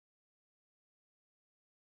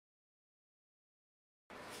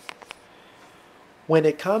When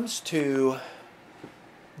it comes to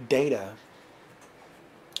data,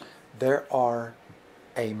 there are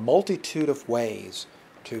a multitude of ways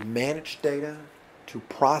to manage data, to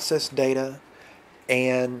process data,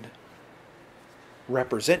 and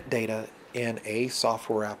represent data in a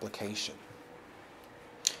software application.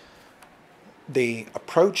 The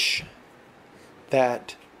approach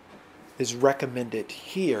that is recommended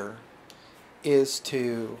here is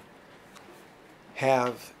to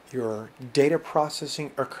have your data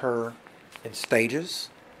processing occur in stages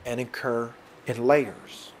and occur in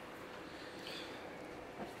layers.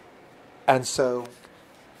 And so,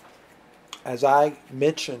 as I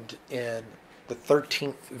mentioned in the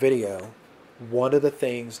 13th video, one of the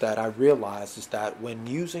things that I realized is that when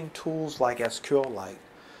using tools like SQLite,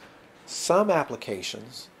 some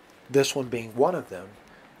applications, this one being one of them,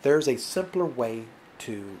 there's a simpler way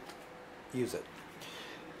to use it.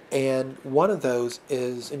 And one of those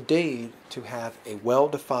is indeed to have a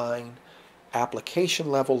well-defined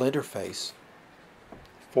application level interface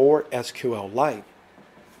for SQLite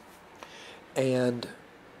and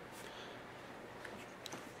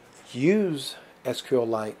use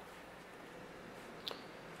SQLite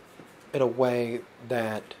in a way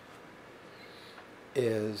that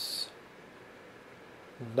is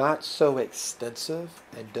not so extensive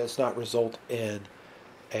and does not result in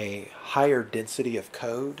a higher density of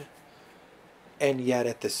code, and yet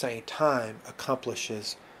at the same time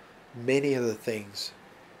accomplishes many of the things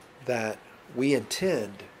that we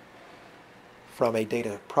intend from a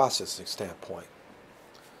data processing standpoint.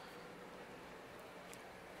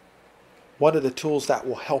 One of the tools that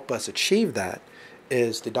will help us achieve that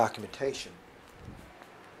is the documentation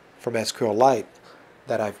from SQLite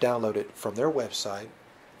that I've downloaded from their website,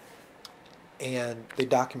 and the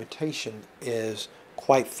documentation is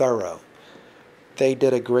quite thorough. They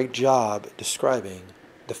did a great job describing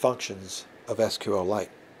the functions of SQLite.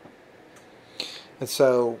 And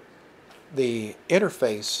so the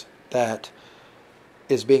interface that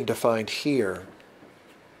is being defined here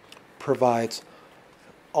provides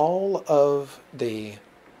all of the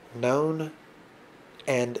known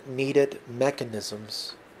and needed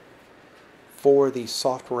mechanisms for the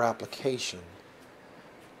software application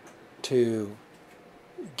to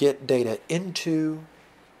get data into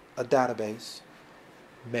a database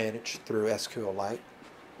managed through SQLite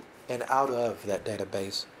and out of that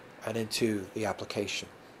database and into the application.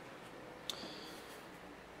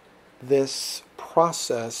 This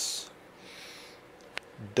process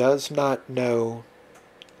does not know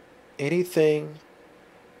anything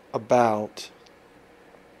about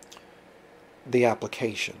the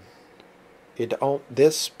application.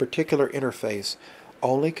 This particular interface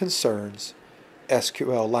only concerns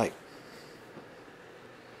SQLite.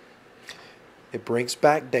 It brings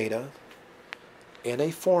back data in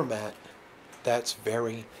a format that's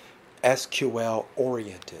very SQL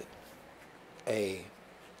oriented, a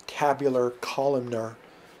tabular columnar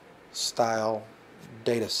style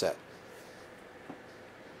data set.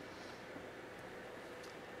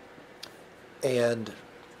 And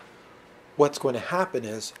what's going to happen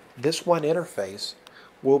is this one interface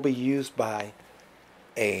will be used by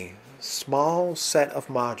a small set of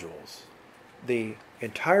modules. The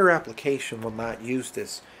entire application will not use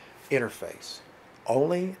this interface.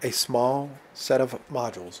 Only a small set of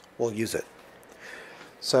modules will use it.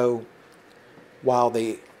 So while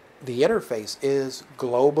the interface is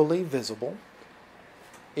globally visible,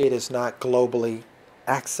 it is not globally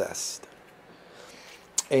accessed.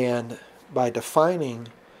 And by defining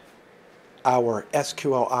our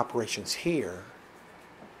SQL operations here,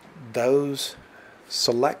 those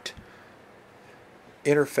select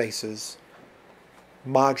interfaces,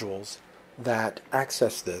 modules that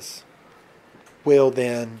access this will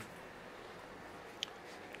then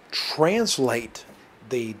translate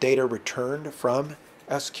the data returned from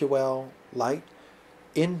SQLite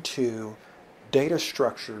into data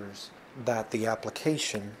structures that the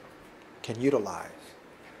application can utilize.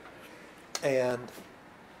 And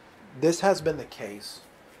this has been the case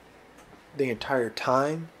the entire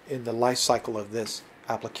time in the life cycle of this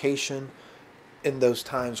application, in those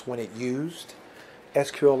times when it used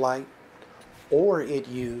SQLite or it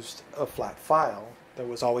used a flat file. There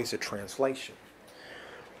was always a translation.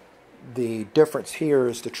 The difference here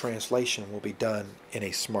is the translation will be done in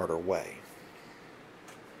a smarter way.